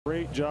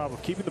Great job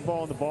of keeping the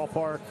ball in the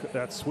ballpark.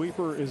 That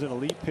sweeper is an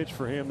elite pitch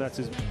for him. That's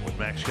his. With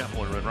Max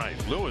Kepler in right.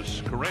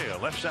 Luis Correa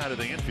left side of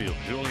the infield.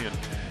 Julian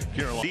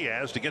Carolina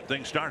Diaz to get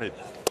things started.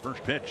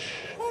 First pitch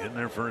in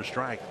there for a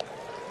strike.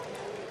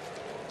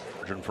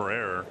 Margin for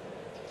error.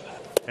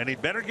 And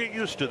he'd better get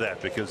used to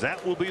that because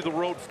that will be the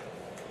road.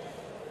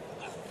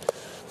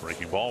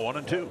 Breaking ball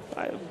 1-2.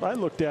 I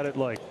looked at it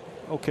like,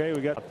 okay, we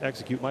got to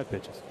execute my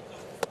pitches.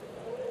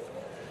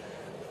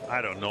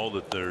 I don't know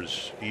that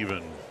there's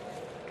even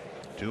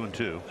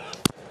 2-2.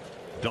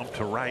 Dump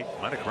to right.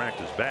 Might have cracked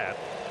his bat.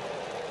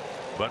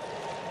 But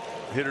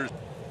hitters.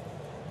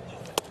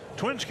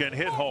 Twins can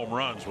hit home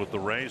runs with the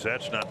Rays.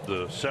 That's not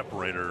the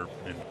separator.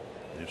 And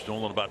they've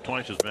stolen about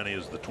twice as many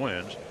as the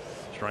Twins.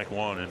 Strike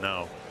one and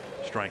now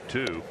strike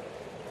two.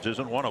 This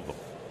isn't one of them.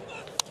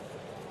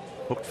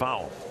 Hooked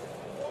foul.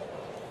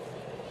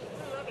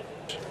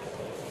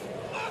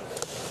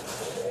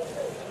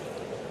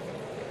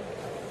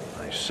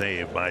 Nice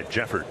save by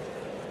Jefford.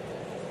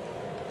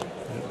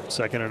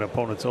 Second in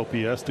opponent's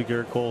OPS to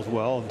Garrett Cole as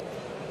well.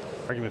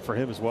 Argument for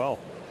him as well.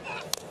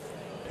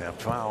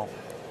 Tapped foul.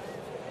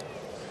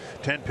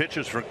 10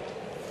 pitches for.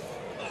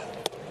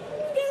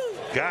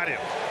 Got him.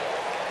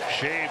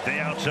 Shaved the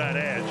outside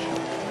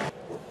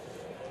edge.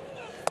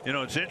 You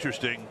know, it's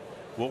interesting.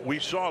 What we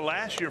saw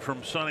last year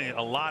from Sonny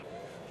a lot.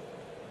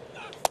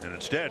 And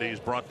instead, he's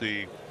brought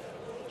the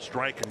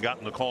strike and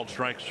gotten the called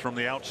strikes from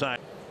the outside.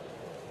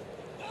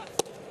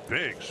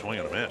 Big swing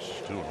and a miss.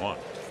 2-1.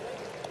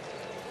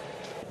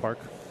 Park.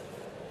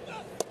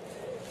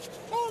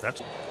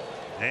 That's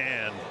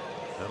and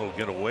that'll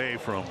get away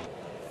from.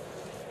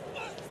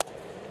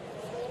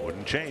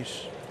 Wouldn't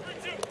chase.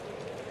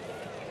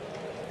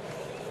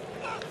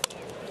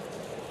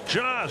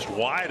 Just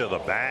wide of the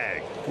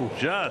bag.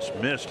 Just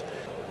missed.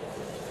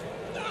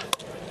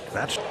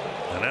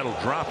 And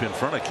that'll drop in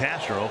front of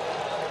Castro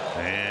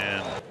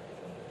and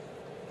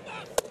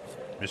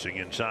missing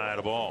inside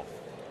a ball.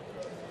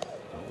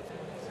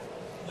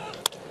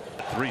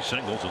 3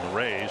 singles and the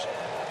Rays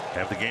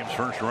have the game's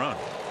first run.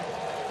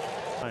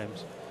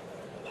 Times.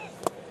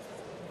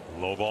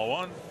 Low ball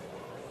 1.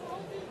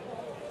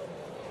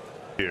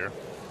 Here.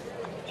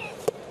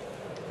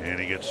 And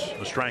he gets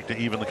a strike to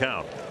even the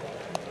count.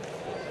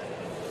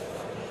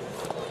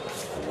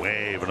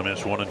 Wave and a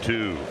miss.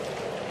 1-2.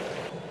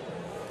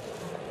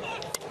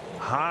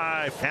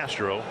 High.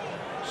 Castro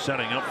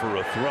setting up for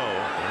a throw.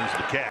 There's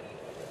the catch.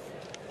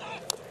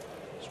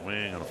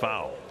 Swing and a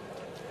foul.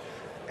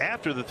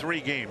 After the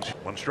 3 games,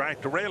 1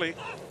 strike to Raley.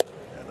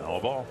 And now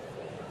a ball.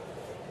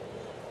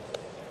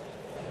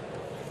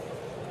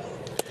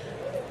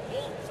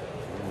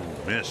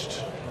 Ooh,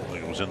 missed. I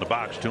think it was in the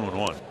box.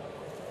 2-1.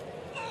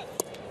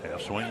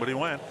 Half swing, but he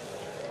went.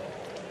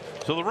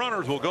 So the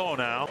runners will go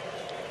now.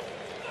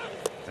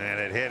 And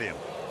it hit him.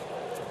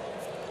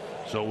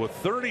 So with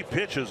 30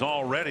 pitches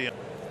already.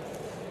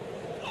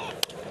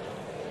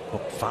 Oh,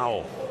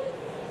 foul.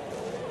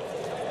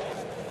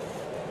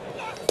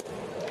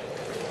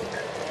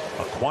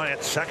 A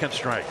quiet second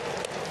strike.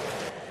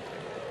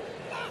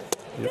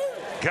 Yep.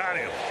 Got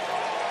him.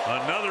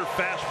 Another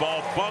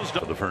fastball buzzed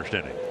up the first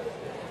inning.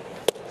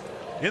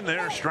 In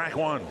there, strike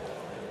 1.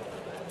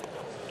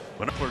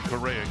 Manipler,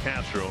 Correa,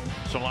 Castro,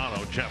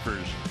 Solano,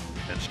 Jeffers,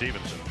 and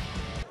Stevenson.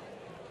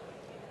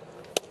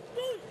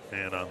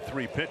 And on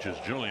 3 pitches,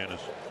 Julian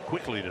is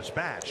quickly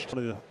dispatched.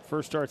 One of the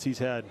first starts he's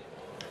had.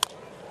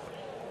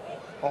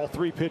 All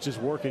 3 pitches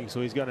working,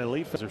 so he's got an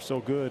elite. They're so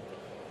good.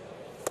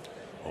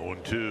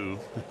 0-2.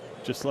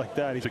 Just like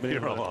that, he's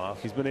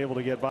been able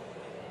to get by.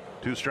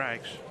 2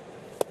 strikes.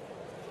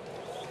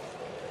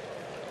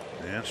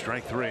 And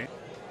strike 3.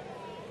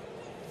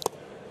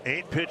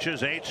 8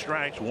 pitches, 8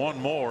 strikes, 1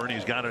 more, and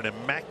he's got an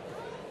immaculate.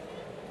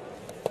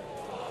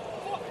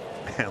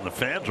 And the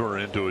fans were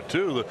into it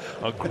too.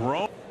 A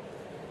groan.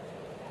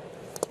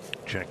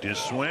 Checked his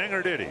swing,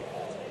 or did he?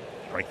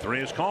 Strike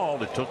 3 is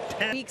called. It took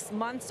 10 weeks,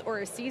 months, or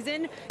a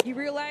season. You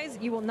realize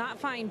you will not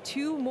find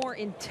 2 more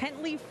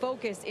intently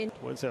focused in.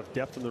 Twins have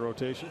depth in the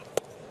rotation.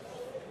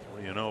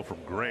 3-0 from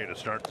Gray to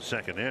start the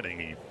 2nd inning.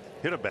 He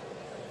hit a bat.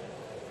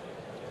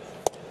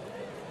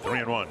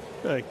 3-1.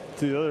 Hey,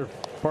 to the other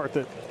part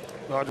that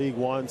league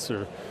wants,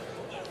 or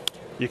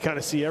you kind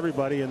of see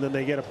everybody and then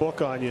they get a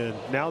book on you,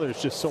 and now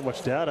there's just so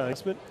much data.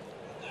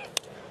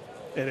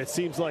 And it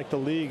seems like the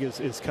league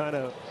is kind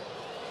of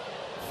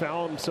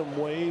found some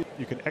way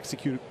you can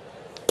execute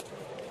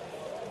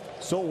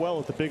so well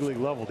at the big league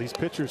level. These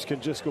pitchers can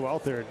just go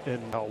out there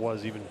and how it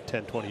was even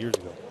 10-20 years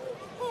ago.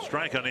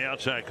 Strike on the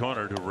outside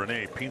corner to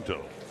Rene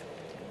Pinto.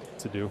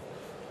 To do.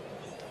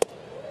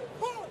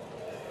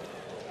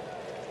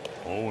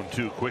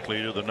 0-2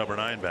 quickly to the number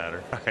 9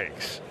 batter.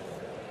 Thanks.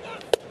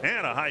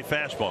 And a high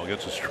fastball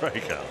gets a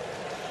strikeout.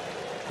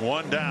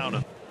 1 down.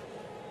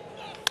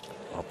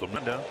 Up the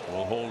window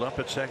will hold up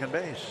at second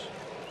base.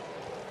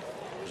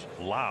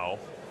 Lau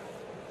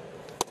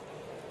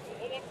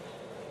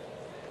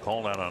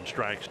called out on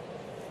strikes.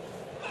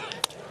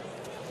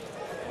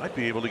 Might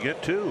be able to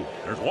get 2.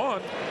 There's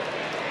 1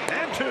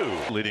 and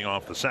 2 leading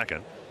off the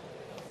 2nd.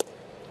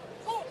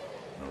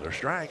 Another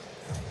strike.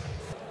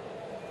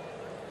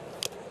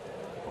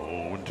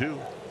 0-2.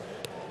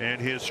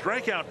 And his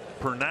strikeout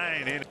per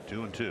 9 in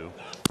 2-2.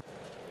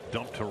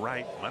 Dumped to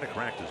right. Might have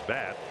cracked his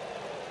bat.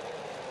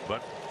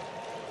 But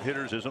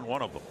hitters isn't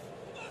one of them.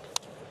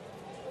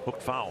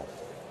 Hooked foul.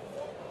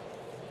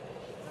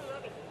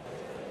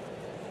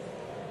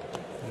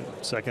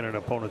 Second in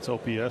opponent's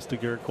OPS to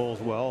Garrett Cole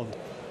as well. And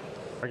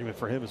argument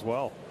for him as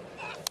well.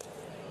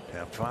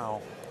 Tapped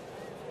foul.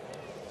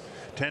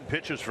 10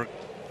 pitches for.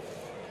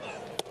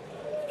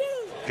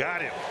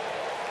 Got him.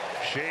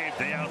 Shaved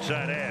the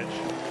outside edge.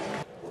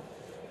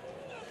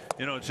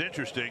 You know, it's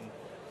interesting.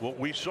 What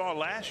we saw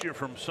last year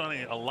from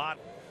Sonny a lot.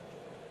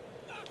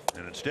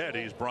 And instead,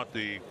 he's brought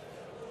the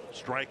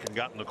strike and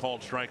gotten the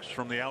called strikes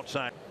from the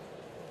outside.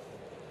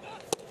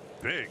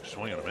 Big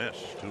swing and a miss.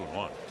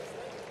 2-1.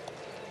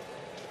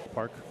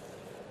 Park.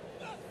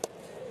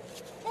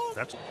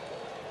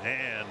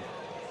 And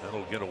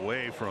that'll get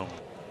away from.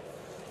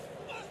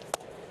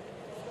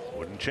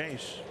 Wouldn't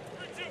chase.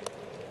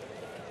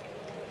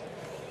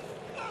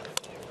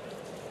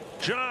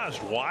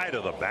 Just wide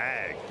of the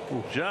bag.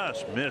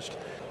 Just missed.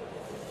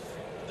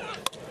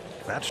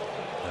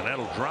 And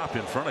that'll drop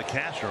in front of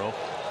Castro.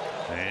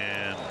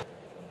 And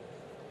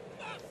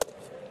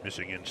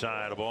missing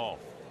inside a ball.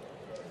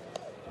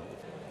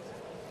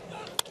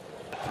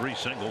 3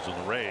 singles, and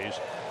the Rays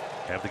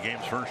have the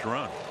game's first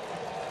run.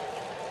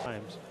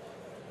 Times.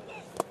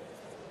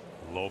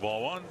 Low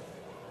ball 1.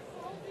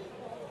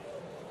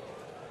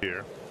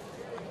 Here.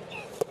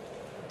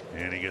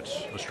 And he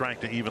gets a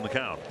strike to even the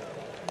count.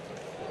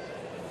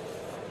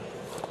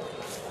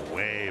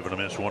 Wave and a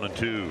miss.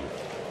 1-2.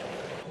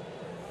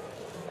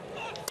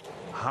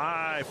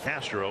 High.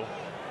 Castro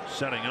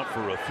setting up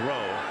for a throw.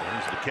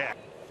 There's the catch.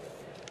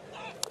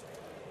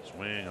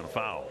 Swing and a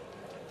foul.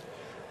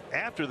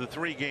 After the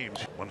 3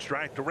 games, 1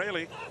 strike to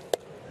Raley,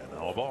 and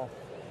now a ball.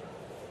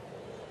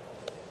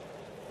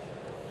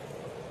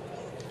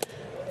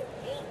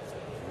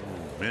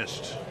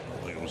 Missed.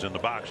 It was in the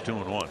box.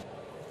 2-1.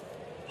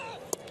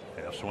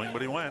 Half swing,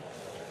 but he went.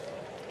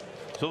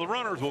 So the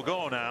runners will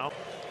go now.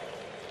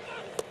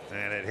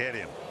 And it hit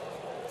him.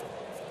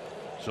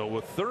 So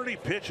with 30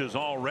 pitches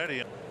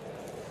already.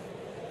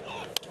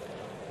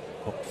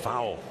 Hook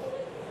foul.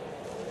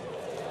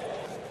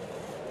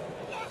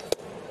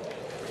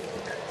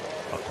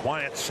 A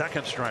quiet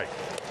second strike.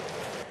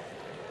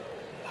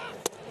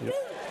 Yep.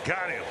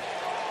 Got him.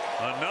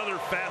 Another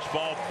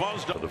fastball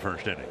buzzed up the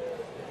first inning.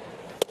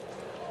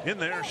 In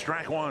there,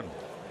 strike 1.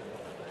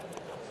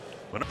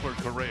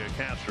 Manipler, Correa,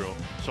 Castro,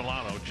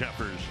 Solano,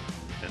 Jeffers,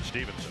 and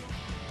Stevenson.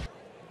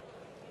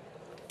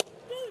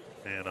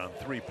 And on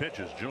 3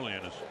 pitches,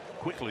 Julian is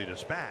quickly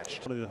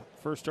dispatched. One of the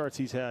first starts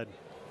he's had.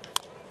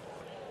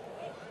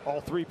 All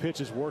 3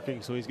 pitches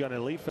working, so he's got an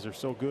elite. They're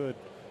so good.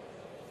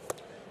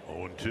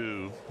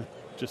 0-2.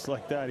 Just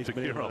like that, he's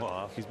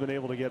been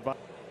able to get by.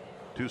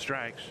 2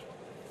 strikes.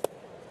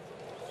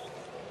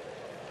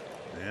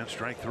 And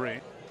strike 3.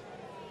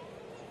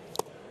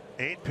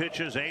 8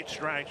 pitches, 8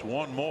 strikes,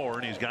 1 more,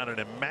 and he's got an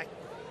immaculate.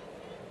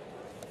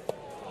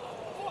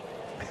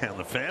 And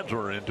the fans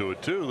were into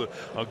it too.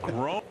 A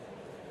groan.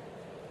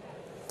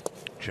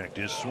 Checked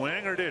his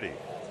swing, or did he?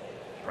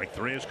 Strike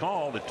 3 is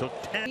called. It took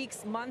 10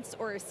 weeks, months,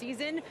 or a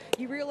season.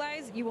 You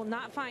realize you will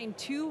not find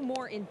 2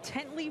 more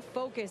intently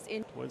focused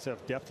in. Twins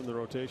have depth in the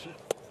rotation.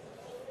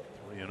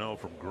 3-0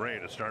 from Gray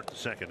to start the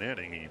 2nd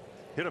inning. He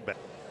hit a bat.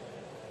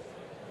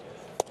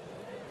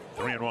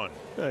 3-1.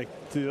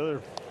 To the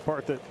other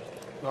part that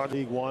not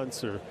league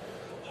wants, or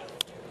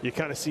you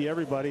kind of see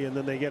everybody and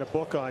then they get a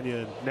book on you,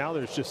 and now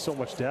there's just so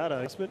much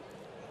data.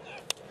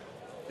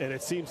 And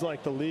it seems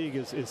like the league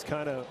is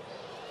kind of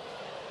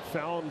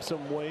found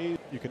some way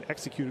you can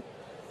execute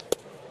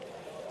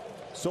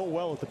so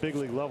well at the big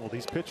league level.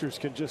 These pitchers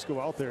can just go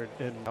out there,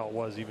 and how it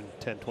was even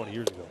 10-20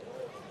 years ago.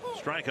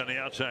 Strike on the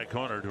outside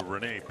corner to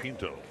Rene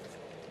Pinto.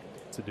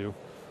 To do.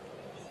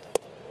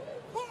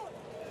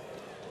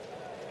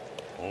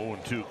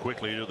 0-2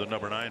 quickly to the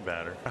number 9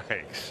 batter.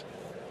 Thanks.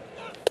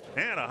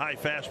 And a high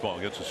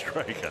fastball gets a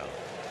strikeout.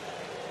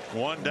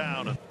 1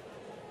 down.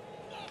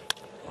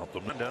 Up the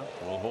window.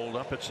 Will hold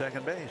up at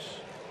second base.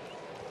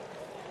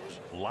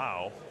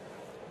 Lau.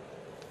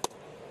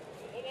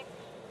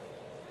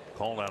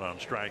 Called out on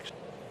strikes.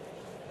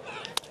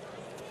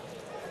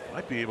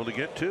 Might be able to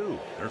get 2.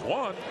 There's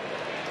 1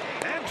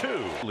 and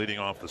 2. Leading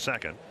off the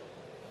 2nd.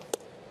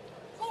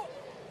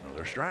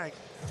 Another strike.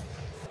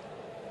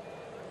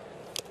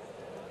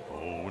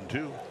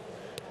 0-2.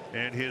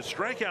 And his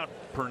strikeout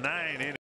per 9 innings.